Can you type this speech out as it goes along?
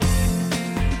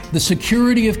The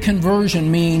security of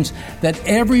conversion means that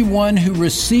everyone who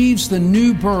receives the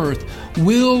new birth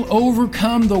will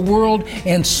overcome the world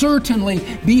and certainly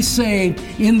be saved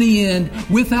in the end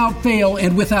without fail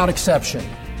and without exception.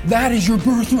 That is your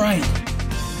birthright.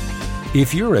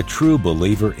 If you're a true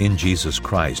believer in Jesus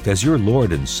Christ as your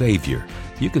Lord and Savior,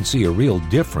 you can see a real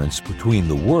difference between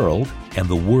the world and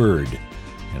the Word.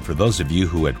 And for those of you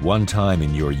who at one time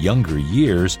in your younger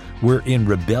years were in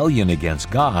rebellion against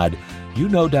God, you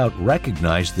no doubt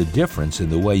recognize the difference in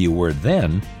the way you were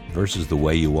then versus the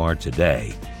way you are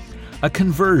today. A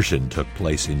conversion took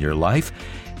place in your life,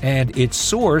 and its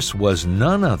source was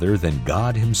none other than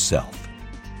God Himself.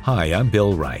 Hi, I'm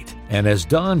Bill Wright, and as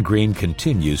Don Green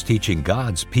continues teaching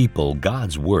God's people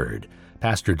God's Word,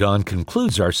 Pastor Don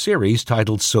concludes our series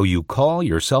titled So You Call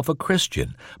Yourself a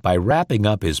Christian by wrapping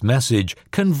up his message,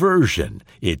 Conversion,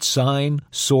 its sign,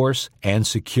 source, and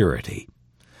security.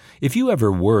 If you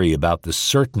ever worry about the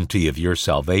certainty of your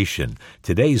salvation,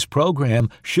 today's program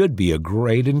should be a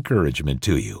great encouragement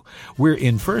to you. We're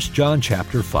in 1 John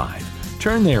chapter 5.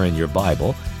 Turn there in your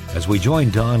Bible as we join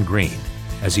Don Green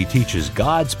as he teaches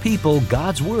God's people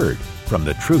God's Word from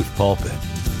the Truth Pulpit.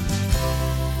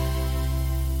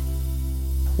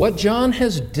 What John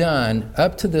has done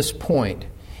up to this point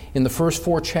in the first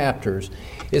 4 chapters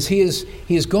is he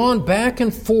has gone back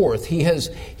and forth. He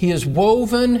has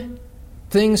woven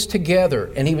things together,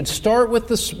 and he would start with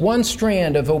this one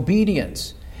strand of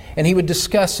obedience, and he would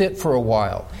discuss it for a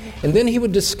while. And then he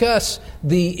would discuss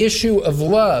the issue of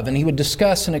love, and he would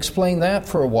discuss and explain that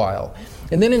for a while.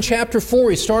 And then in chapter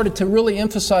 4, he started to really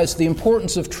emphasize the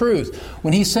importance of truth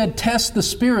when he said, test the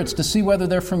spirits to see whether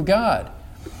they're from God.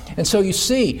 And so you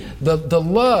see the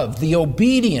love, the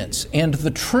obedience, and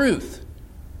the truth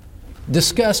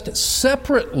discussed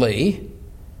separately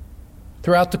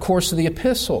throughout the course of the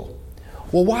epistle.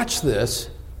 Well, watch this.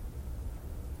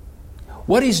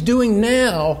 What he's doing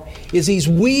now is he's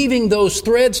weaving those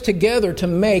threads together to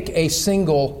make a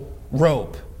single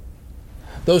rope.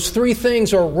 Those 3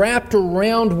 things are wrapped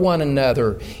around one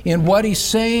another in what he's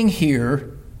saying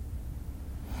here,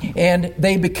 and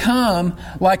they become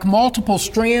like multiple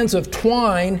strands of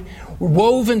twine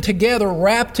woven together,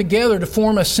 wrapped together to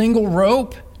form a single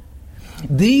rope.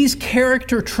 These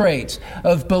character traits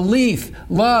of belief,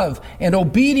 love, and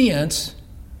obedience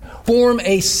form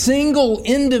a single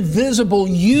indivisible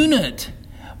unit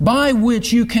by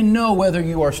which you can know whether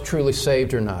you are truly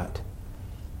saved or not.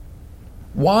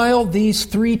 While these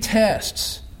 3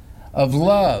 tests of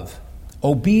love,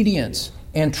 obedience,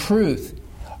 and truth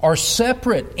are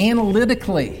separate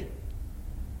analytically,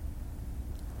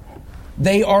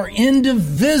 they are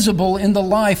indivisible in the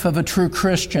life of a true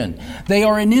Christian. They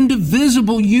are an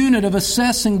indivisible unit of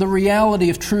assessing the reality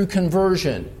of true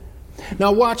conversion.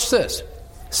 Now watch this.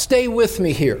 Stay with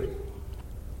me here.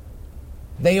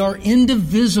 They are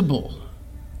indivisible,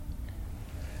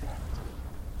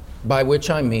 by which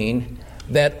I mean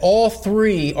that all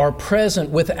 3 are present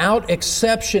without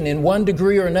exception in one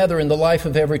degree or another in the life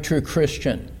of every true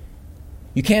Christian.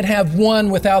 You can't have one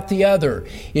without the other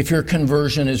if your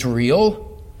conversion is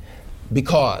real.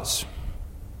 Because.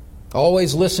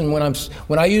 Always listen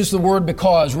when I use the word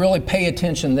because, really pay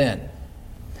attention then.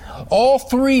 All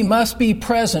 3 must be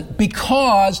present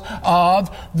because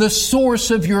of the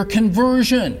source of your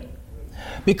conversion.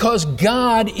 Because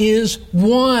God is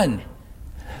one.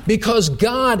 Because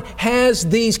God has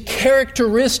these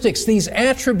characteristics, these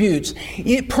attributes,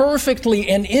 perfectly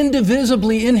and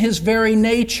indivisibly in His very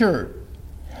nature.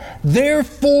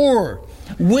 Therefore,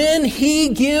 when He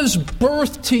gives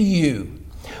birth to you,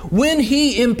 when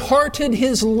He imparted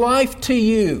His life to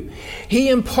you, He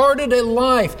imparted a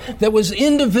life that was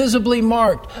indivisibly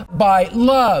marked by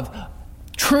love,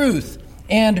 truth,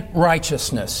 and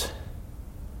righteousness.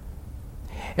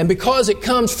 And because it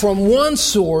comes from one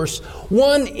source,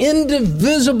 one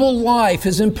indivisible life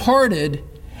is imparted,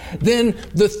 then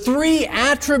the 3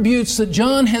 attributes that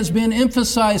John has been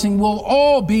emphasizing will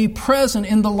all be present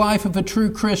in the life of a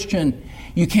true Christian.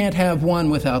 You can't have one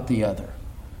without the other.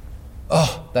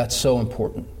 Oh, that's so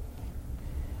important.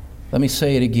 Let me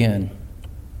say it again.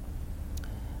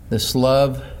 This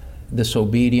love, this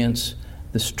obedience,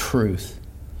 this truth,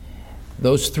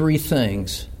 those 3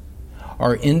 things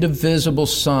are indivisible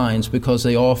signs because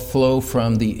they all flow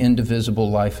from the indivisible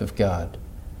life of God.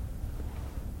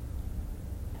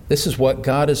 This is what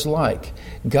God is like.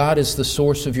 God is the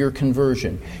source of your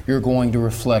conversion. You're going to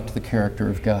reflect the character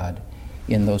of God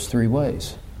in those 3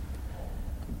 ways.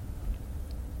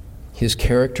 His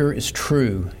character is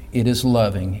true, it is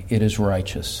loving, it is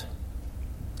righteous.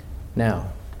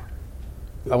 Now,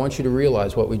 I want you to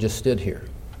realize what we just did here.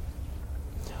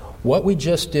 What we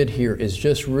just did here is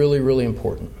just really, really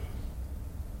important.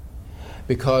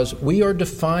 Because we are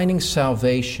defining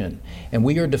salvation, and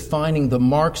we are defining the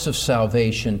marks of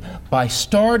salvation by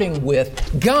starting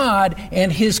with God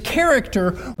and His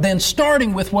character, then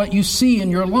starting with what you see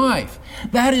in your life.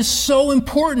 That is so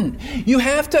important. You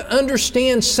have to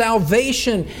understand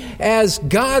salvation as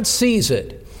God sees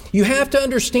it. You have to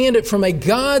understand it from a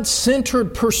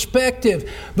God-centered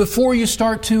perspective before you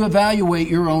start to evaluate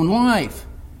your own life.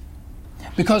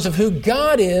 Because of who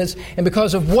God is and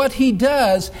because of what He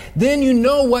does, then you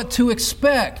know what to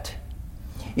expect.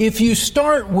 If you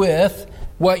start with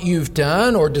what you've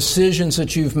done or decisions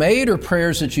that you've made or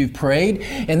prayers that you've prayed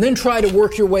and then try to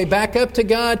work your way back up to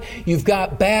God, you've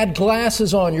got bad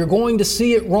glasses on. You're going to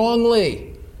see it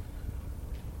wrongly.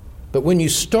 But when you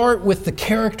start with the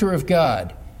character of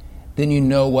God, then you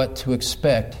know what to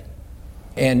expect.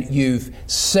 And you've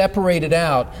separated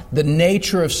out the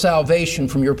nature of salvation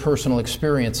from your personal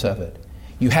experience of it.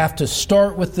 You have to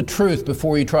start with the truth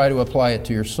before you try to apply it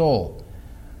to your soul.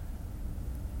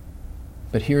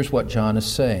 But here's what John is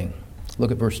saying.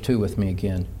 Look at verse 2 with me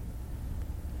again.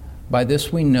 By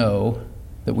this we know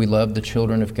that we love the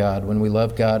children of God, when we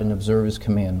love God and observe His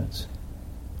commandments.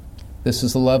 This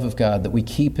is the love of God, that we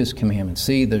keep His commandments.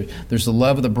 See, there's the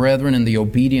love of the brethren and the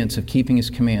obedience of keeping His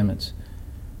commandments.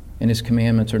 And His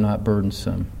commandments are not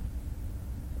burdensome.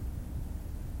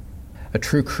 A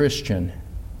true Christian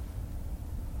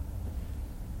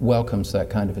welcomes that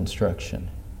kind of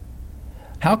instruction.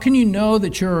 How can you know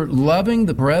that you're loving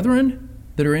the brethren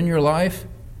that are in your life?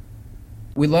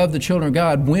 We love the children of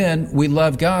God when we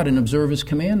love God and observe His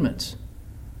commandments.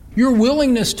 Your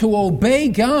willingness to obey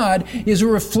God is a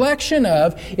reflection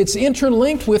of, it's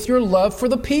interlinked with your love for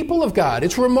the people of God.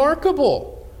 It's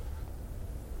remarkable.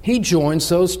 He joins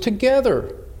those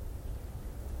together.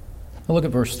 Now look at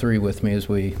verse 3 with me as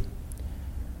we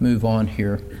move on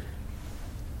here.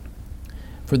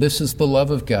 For this is the love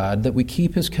of God, that we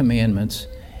keep His commandments,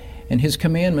 and His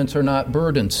commandments are not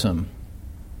burdensome.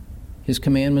 His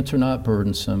commandments are not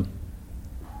burdensome.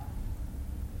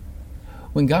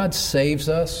 When God saves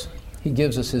us, He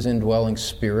gives us His indwelling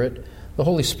Spirit. The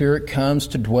Holy Spirit comes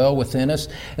to dwell within us,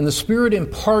 and the Spirit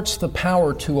imparts the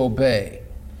power to obey.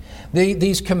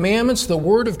 These commandments, the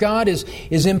Word of God, is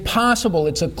impossible.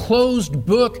 It's a closed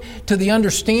book to the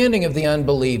understanding of the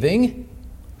unbelieving.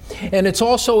 And it's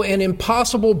also an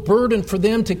impossible burden for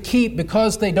them to keep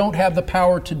because they don't have the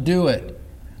power to do it.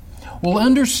 Well,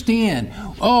 understand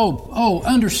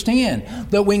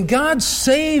that when God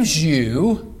saves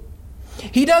you,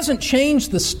 He doesn't change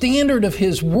the standard of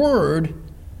His Word.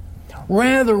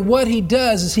 Rather, what He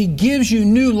does is He gives you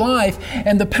new life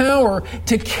and the power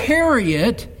to carry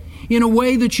it in a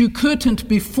way that you couldn't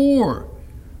before.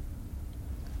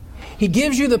 He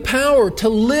gives you the power to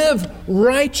live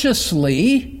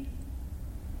righteously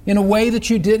in a way that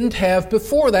you didn't have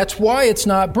before. That's why it's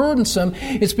not burdensome.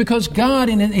 It's because God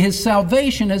in His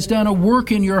salvation has done a work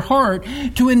in your heart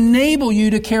to enable you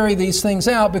to carry these things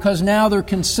out, because now they're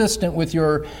consistent with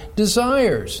your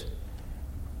desires.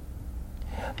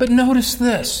 But notice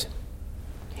this.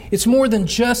 It's more than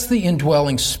just the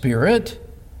indwelling Spirit.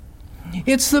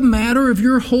 It's the matter of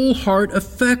your whole heart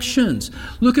affections.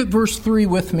 Look at verse 3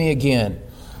 with me again.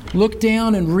 Look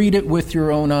down and read it with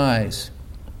your own eyes.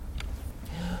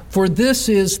 For this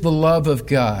is the love of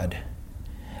God,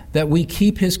 that we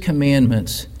keep His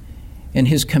commandments, and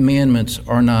His commandments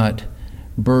are not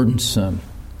burdensome.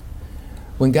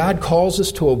 When God calls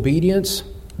us to obedience,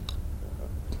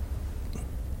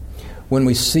 when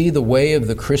we see the way of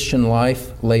the Christian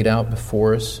life laid out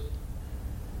before us,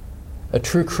 a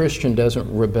true Christian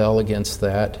doesn't rebel against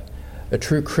that. A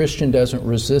true Christian doesn't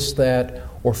resist that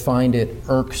or find it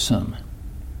irksome.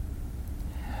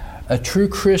 A true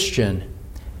Christian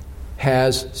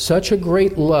has such a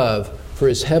great love for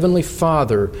his Heavenly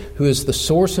Father, who is the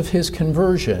source of his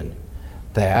conversion,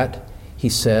 that he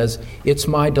says, "It's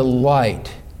my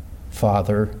delight,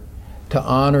 Father, to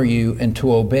honor you and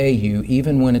to obey you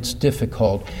even when it's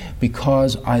difficult,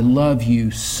 because I love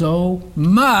you so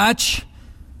much.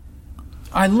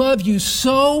 I love you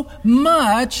so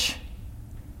much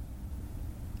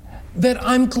that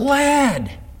I'm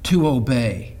glad to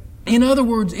obey." In other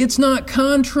words, it's not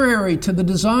contrary to the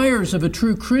desires of a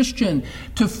true Christian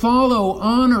to follow,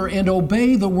 honor, and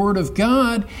obey the Word of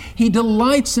God. He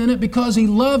delights in it because he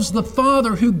loves the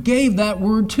Father who gave that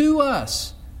Word to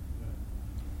us.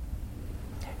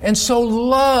 And so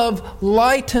love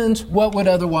lightens what would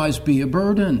otherwise be a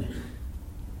burden.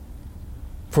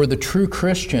 For the true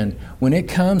Christian, when it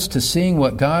comes to seeing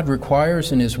what God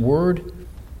requires in His Word,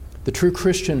 the true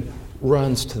Christian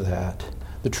runs to that.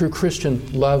 The true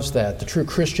Christian loves that. The true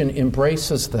Christian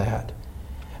embraces that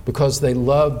because they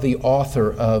love the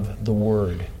author of the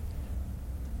Word.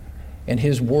 And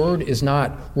His Word is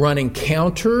not running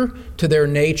counter to their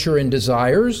nature and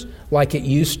desires like it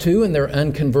used to in their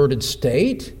unconverted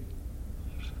state.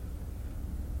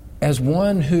 As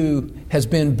one who has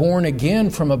been born again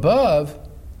from above,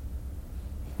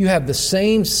 you have the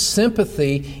same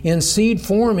sympathy in seed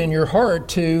form in your heart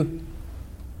to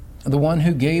the one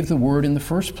who gave the Word in the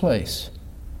first place.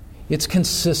 It's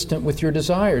consistent with your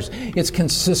desires. It's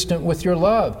consistent with your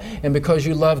love. And because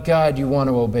you love God, you want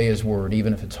to obey His Word,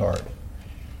 even if it's hard.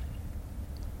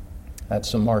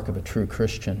 That's the mark of a true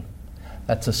Christian.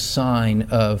 That's a sign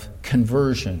of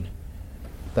conversion.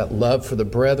 That love for the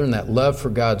brethren, that love for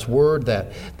God's Word,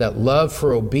 that love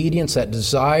for obedience, that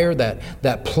desire,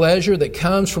 that pleasure that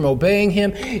comes from obeying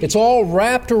Him, it's all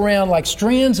wrapped around like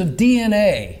strands of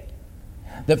DNA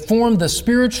that form the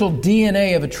spiritual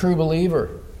DNA of a true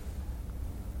believer.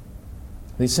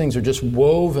 These things are just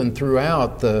woven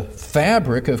throughout the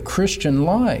fabric of Christian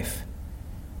life.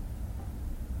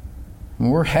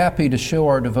 And we're happy to show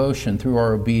our devotion through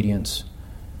our obedience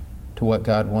to what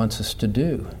God wants us to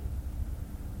do.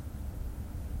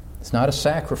 It's not a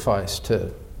sacrifice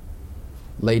to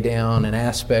lay down an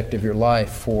aspect of your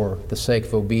life for the sake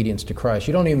of obedience to Christ.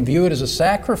 You don't even view it as a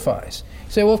sacrifice.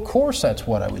 You say, well, of course that's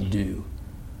what I would do.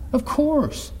 Of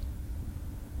course.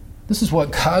 This is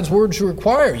what God's Word should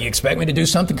require. You expect me to do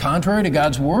something contrary to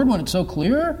God's Word when it's so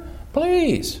clear?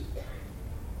 Please.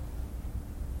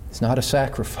 It's not a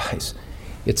sacrifice.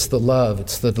 It's the love.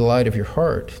 It's the delight of your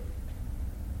heart.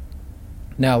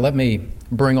 Now, let me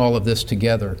bring all of this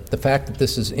together. The fact that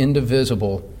this is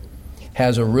indivisible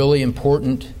has a really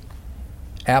important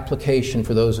application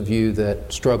for those of you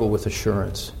that struggle with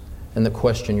assurance and that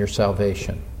question your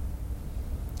salvation.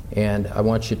 And I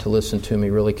want you to listen to me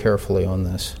really carefully on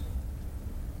this.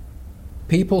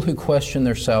 People who question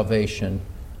their salvation,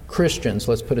 Christians,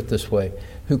 let's put it this way,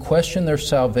 who question their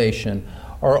salvation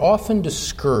are often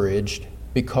discouraged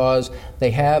because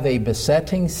they have a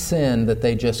besetting sin that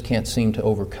they just can't seem to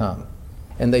overcome.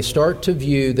 And they start to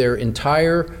view their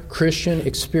entire Christian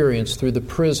experience through the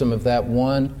prism of that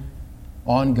one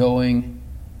ongoing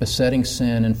besetting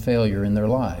sin and failure in their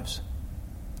lives.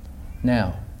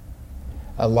 Now,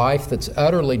 a life that's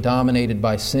utterly dominated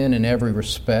by sin in every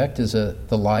respect is the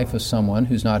life of someone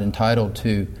who's not entitled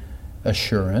to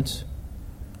assurance.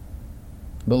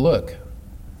 But look,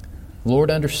 the Lord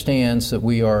understands that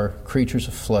we are creatures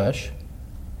of flesh.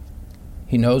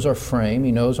 He knows our frame.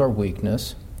 He knows our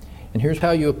weakness. And here's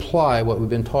how you apply what we've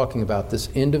been talking about, this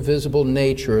indivisible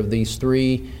nature of these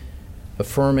three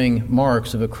affirming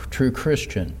marks of a true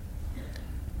Christian.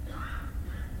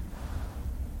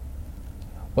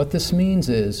 What this means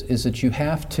is that you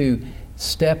have to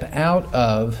step out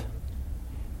of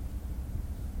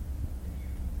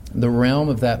the realm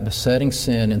of that besetting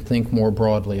sin and think more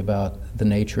broadly about the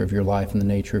nature of your life and the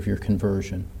nature of your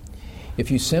conversion. If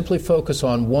you simply focus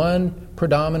on one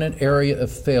predominant area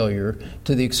of failure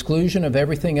to the exclusion of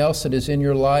everything else that is in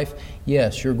your life,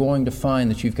 yes, you're going to find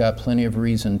that you've got plenty of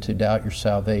reason to doubt your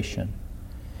salvation.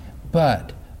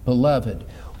 But, beloved,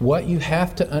 what you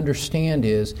have to understand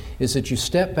is that you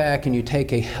step back and you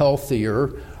take a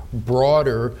healthier,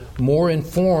 broader, more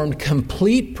informed,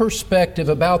 complete perspective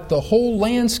about the whole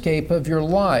landscape of your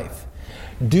life.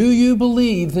 Do you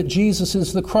believe that Jesus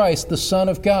is the Christ, the Son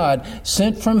of God,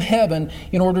 sent from heaven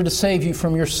in order to save you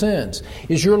from your sins?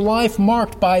 Is your life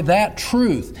marked by that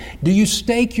truth? Do you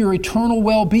stake your eternal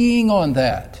well-being on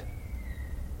that?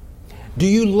 Do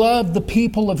you love the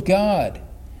people of God?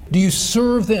 Do you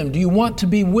serve them? Do you want to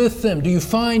be with them? Do you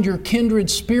find your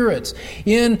kindred spirits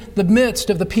in the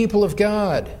midst of the people of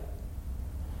God?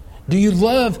 Do you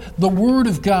love the Word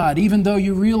of God even though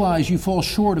you realize you fall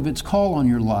short of its call on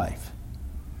your life?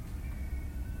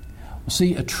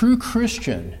 See, a true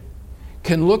Christian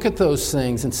can look at those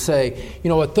things and say, you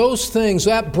know what, those things,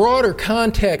 that broader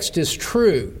context is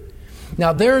true.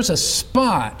 Now there's a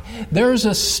spot, there's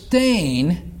a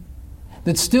stain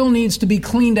that still needs to be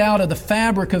cleaned out of the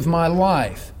fabric of my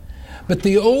life. But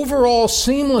the overall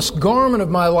seamless garment of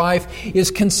my life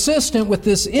is consistent with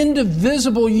this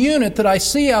indivisible unit that I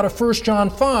see out of 1 John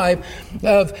 5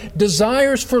 of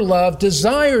desires for love,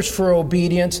 desires for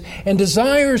obedience, and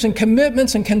desires and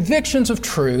commitments and convictions of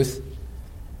truth.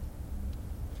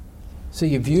 So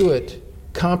you view it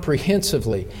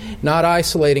comprehensively, not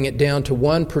isolating it down to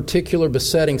one particular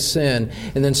besetting sin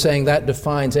and then saying that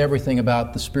defines everything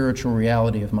about the spiritual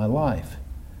reality of my life.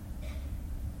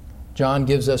 John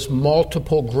gives us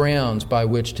multiple grounds by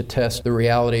which to test the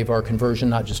reality of our conversion,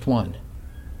 not just one.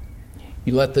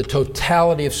 You let the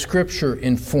totality of Scripture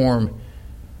inform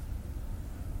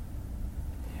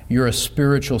your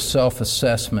spiritual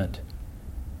self-assessment.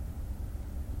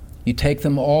 You take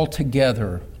them all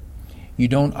together. You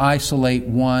don't isolate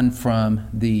one from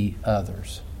the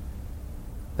others.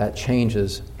 That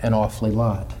changes an awfully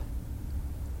lot.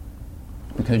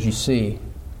 Because you see,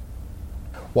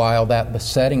 while that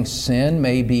besetting sin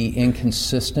may be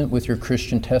inconsistent with your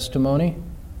Christian testimony,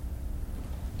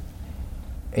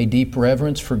 a deep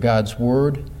reverence for God's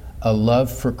Word, a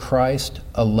love for Christ,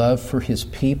 a love for His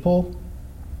people,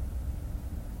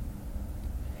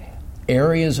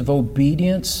 areas of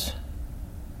obedience,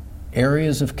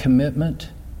 areas of commitment,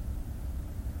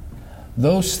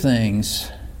 those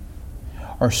things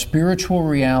are spiritual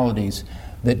realities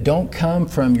that don't come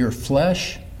from your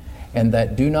flesh and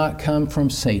that do not come from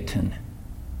Satan.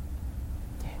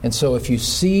 And so if you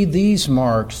see these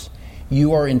marks,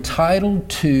 you are entitled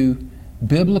to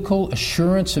biblical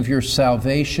assurance of your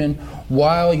salvation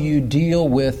while you deal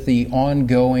with the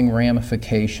ongoing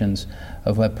ramifications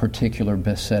of a particular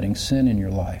besetting sin in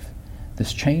your life.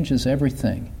 This changes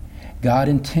everything. God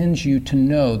intends you to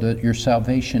know that your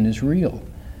salvation is real.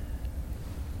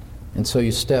 And so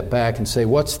you step back and say,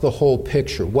 what's the whole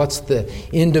picture? What's the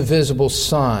indivisible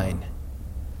sign?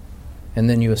 And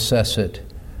then you assess it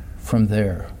from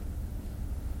there.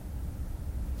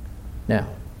 Now,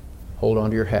 hold on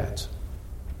to your hats.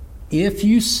 If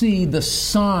you see the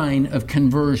sign of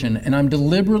conversion, and I'm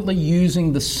deliberately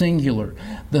using the singular,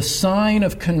 the sign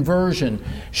of conversion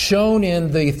shown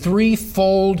in the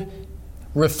threefold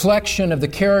reflection of the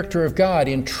character of God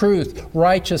in truth,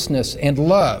 righteousness, and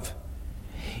love,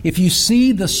 if you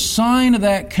see the sign of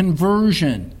that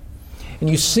conversion, and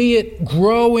you see it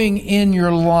growing in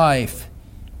your life,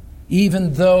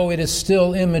 even though it is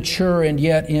still immature and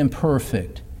yet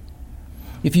imperfect,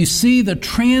 if you see the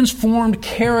transformed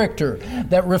character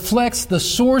that reflects the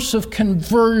source of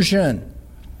conversion,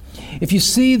 if you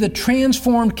see the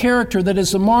transformed character that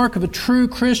is the mark of a true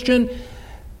Christian,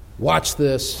 watch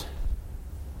this.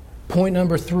 Point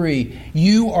number 3,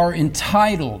 you are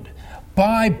entitled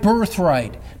by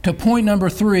birthright to point number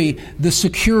 3, the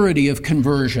security of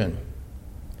conversion.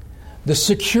 The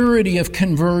security of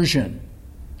conversion.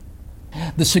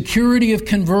 The security of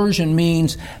conversion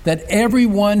means that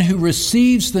everyone who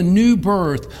receives the new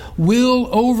birth will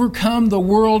overcome the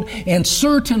world and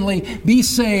certainly be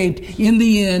saved in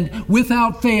the end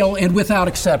without fail and without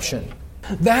exception.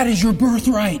 That is your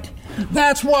birthright.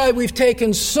 That's why we've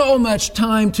taken so much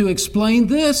time to explain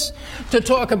this, to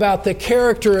talk about the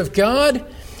character of God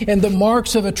and the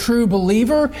marks of a true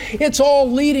believer. It's all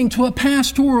leading to a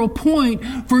pastoral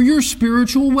point for your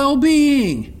spiritual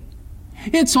well-being.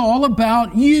 It's all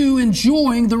about you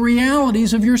enjoying the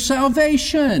realities of your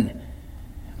salvation.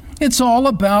 It's all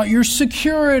about your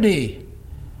security.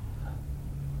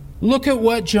 Look at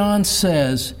what John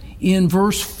says in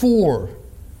verse 4.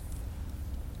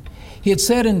 He had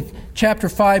said in chapter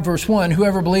 5, verse 1,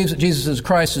 whoever believes that Jesus is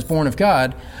Christ is born of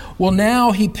God. Well,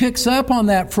 now he picks up on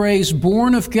that phrase,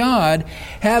 born of God,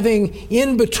 having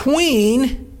in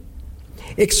between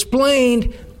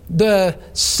explained the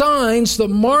signs, the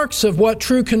marks of what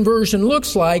true conversion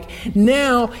looks like.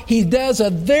 Now he does a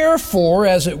therefore,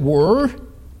 as it were,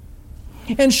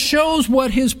 and shows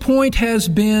what his point has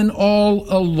been all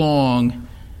along.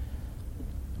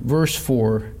 Verse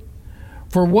 4,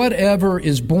 for whatever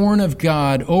is born of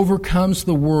God overcomes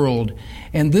the world,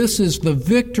 and this is the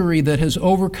victory that has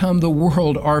overcome the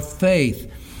world, our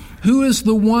faith. Who is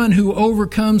the one who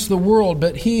overcomes the world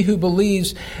but he who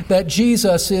believes that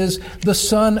Jesus is the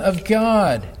Son of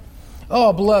God?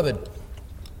 Oh, beloved,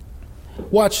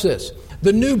 watch this.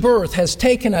 The new birth has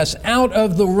taken us out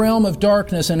of the realm of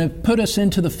darkness and have put us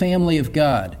into the family of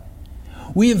God.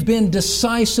 We have been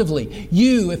decisively,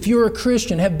 you, if you're a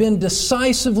Christian, have been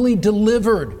decisively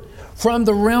delivered from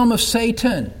the realm of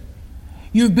Satan.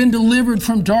 You've been delivered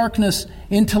from darkness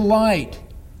into light.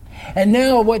 And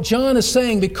now what John is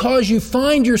saying, because you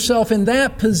find yourself in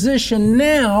that position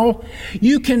now,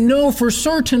 you can know for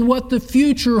certain what the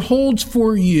future holds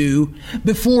for you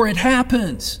before it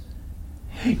happens.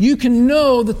 You can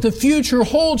know that the future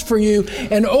holds for you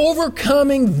an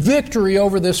overcoming victory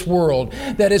over this world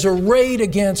that is arrayed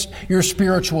against your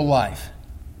spiritual life.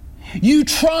 You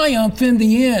triumph in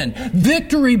the end.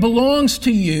 Victory belongs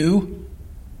to you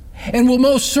and will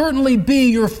most certainly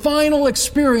be your final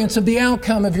experience of the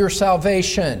outcome of your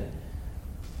salvation.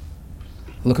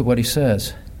 Look at what he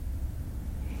says.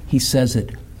 He says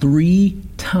it 3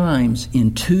 times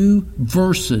in 2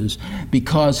 verses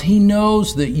because he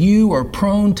knows that you are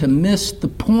prone to miss the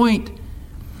point.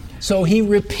 So he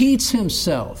repeats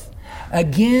himself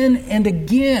again and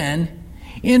again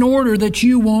in order that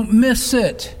you won't miss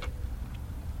it.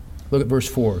 Look at verse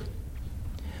 4.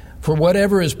 For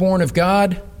whatever is born of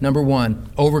God, number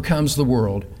 1, overcomes the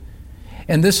world.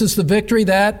 And this is the victory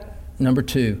that, number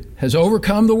 2, has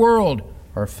overcome the world,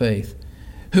 our faith.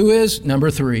 Who is,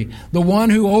 number 3, the one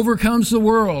who overcomes the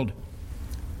world,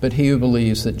 but he who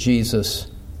believes that Jesus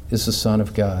is the Son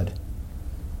of God.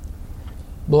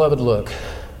 Beloved, look,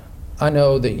 I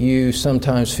know that you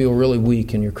sometimes feel really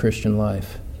weak in your Christian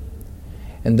life.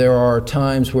 And there are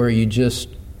times where you just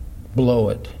blow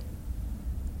it.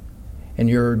 And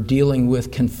you're dealing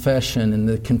with confession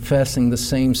and confessing the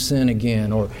same sin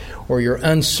again, or you're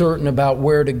uncertain about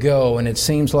where to go, and it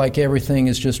seems like everything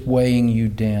is just weighing you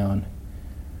down.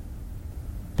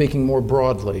 Speaking more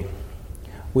broadly,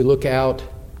 we look out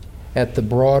at the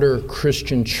broader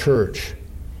Christian church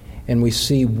and we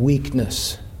see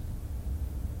weakness.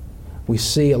 We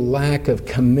see a lack of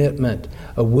commitment,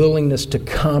 a willingness to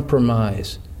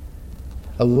compromise,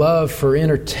 a love for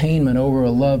entertainment over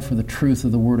a love for the truth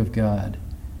of the Word of God.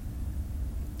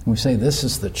 And we say, this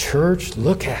is the church?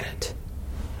 Look at it.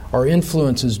 Our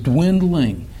influence is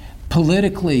dwindling.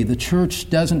 Politically, the church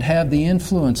doesn't have the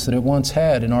influence that it once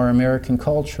had in our American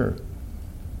culture.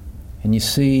 And you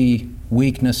see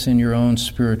weakness in your own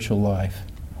spiritual life.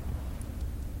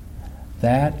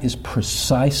 That is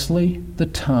precisely the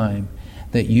time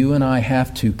that you and I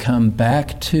have to come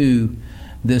back to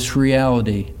this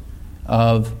reality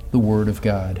of the Word of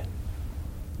God.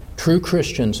 True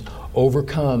Christians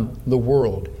overcome the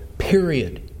world,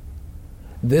 period.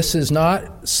 This is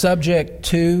not subject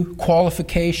to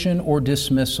qualification or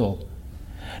dismissal.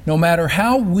 No matter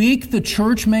how weak the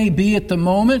church may be at the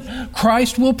moment,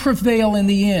 Christ will prevail in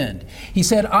the end. He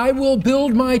said, I will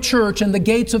build my church and the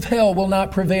gates of hell will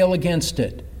not prevail against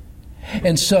it.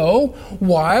 And so,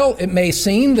 while it may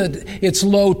seem that it's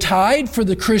low tide for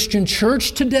the Christian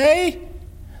church today,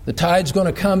 the tide's going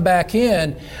to come back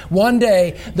in. One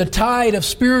day, the tide of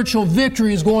spiritual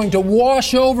victory is going to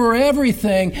wash over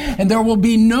everything, and there will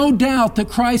be no doubt that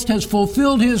Christ has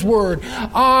fulfilled His word.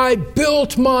 I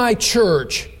built my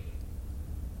church.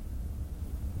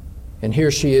 And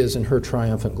here she is in her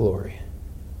triumphant glory.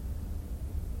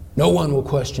 No one will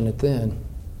question it then.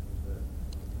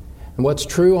 And what's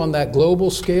true on that global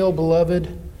scale,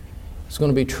 beloved, is going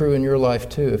to be true in your life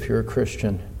too if you're a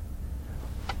Christian.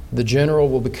 The general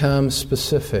will become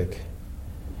specific.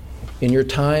 In your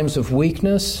times of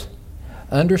weakness,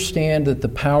 understand that the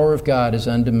power of God is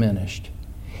undiminished.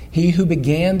 He who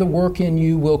began the work in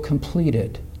you will complete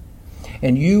it.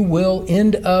 And you will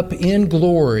end up in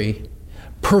glory,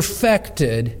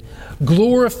 perfected,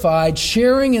 glorified,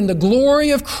 sharing in the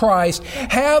glory of Christ,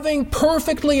 having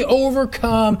perfectly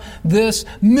overcome this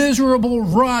miserable,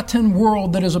 rotten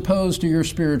world that is opposed to your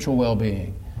spiritual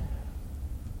well-being.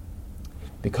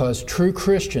 Because true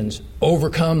Christians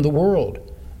overcome the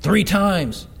world 3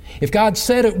 times. If God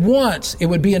said it once, it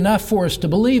would be enough for us to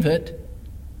believe it.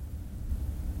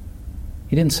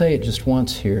 He didn't say it just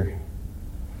once here.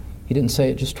 He didn't say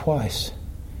it just twice.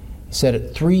 He said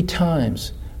it 3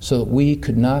 times so that we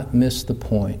could not miss the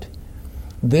point.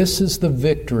 This is the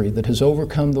victory that has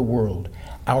overcome the world,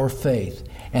 our faith.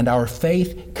 And our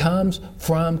faith comes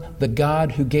from the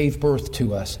God who gave birth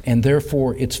to us. And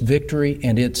therefore, its victory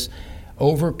and its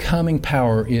overcoming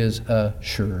power is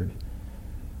assured.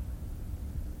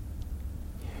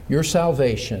 Your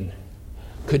salvation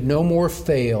could no more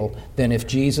fail than if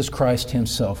Jesus Christ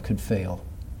Himself could fail.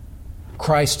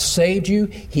 Christ saved you.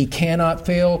 He cannot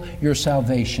fail. Your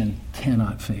salvation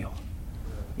cannot fail.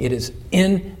 It is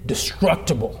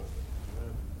indestructible.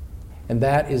 And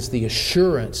that is the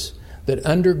assurance that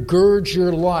undergirds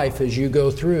your life as you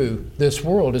go through this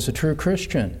world as a true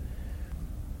Christian.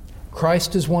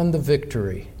 Christ has won the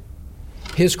victory.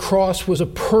 His cross was a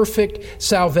perfect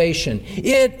salvation.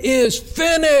 It is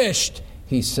finished,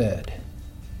 He said.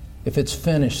 If it's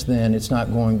finished, then it's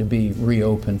not going to be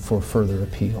reopened for further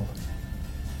appeal.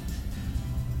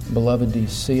 Beloved, do you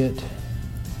see it?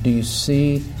 Do you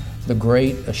see the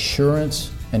great assurance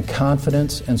and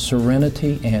confidence and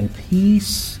serenity and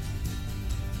peace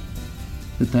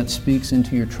that speaks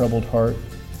into your troubled heart?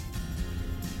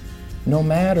 No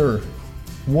matter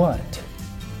what,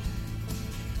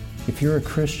 if you're a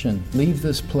Christian, leave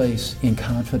this place in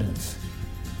confidence.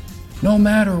 No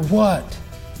matter what,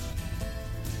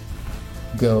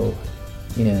 go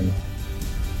in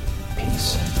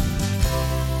peace.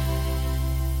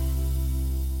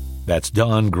 That's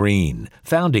Don Green,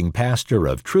 founding pastor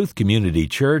of Truth Community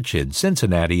Church in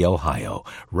Cincinnati, Ohio,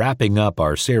 wrapping up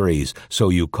our series, So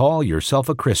You Call Yourself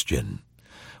a Christian.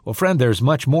 Well, friend, there's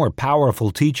much more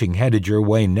powerful teaching headed your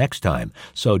way next time,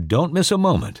 so don't miss a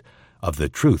moment of the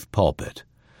Truth Pulpit.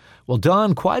 Well,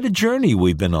 Don, quite a journey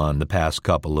we've been on the past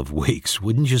couple of weeks,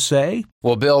 wouldn't you say?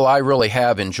 Well, Bill, I really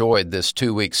have enjoyed this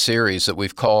 2-week series that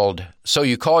we've called So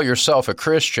You Call Yourself a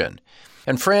Christian.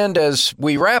 And friend, as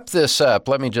we wrap this up,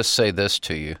 let me just say this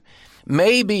to you.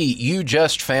 Maybe you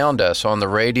just found us on the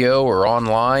radio or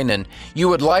online and you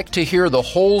would like to hear the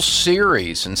whole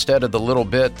series instead of the little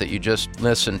bit that you just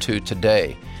listened to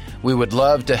today. We would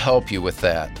love to help you with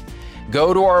that.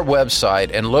 Go to our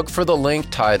website and look for the link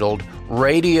titled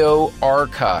Radio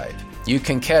Archive. You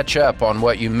can catch up on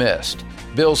what you missed.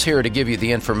 Bill's here to give you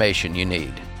the information you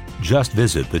need. Just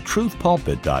visit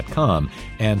thetruthpulpit.com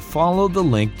and follow the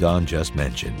link Don just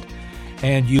mentioned.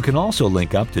 And you can also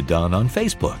link up to Don on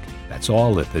Facebook. That's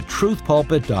all at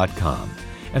thetruthpulpit.com.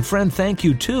 And friend, thank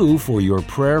you too for your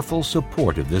prayerful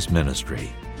support of this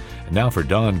ministry. And now for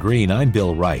Don Green, I'm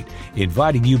Bill Wright,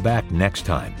 inviting you back next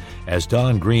time as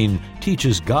Don Green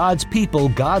teaches God's people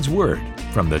God's Word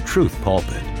from the Truth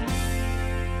Pulpit.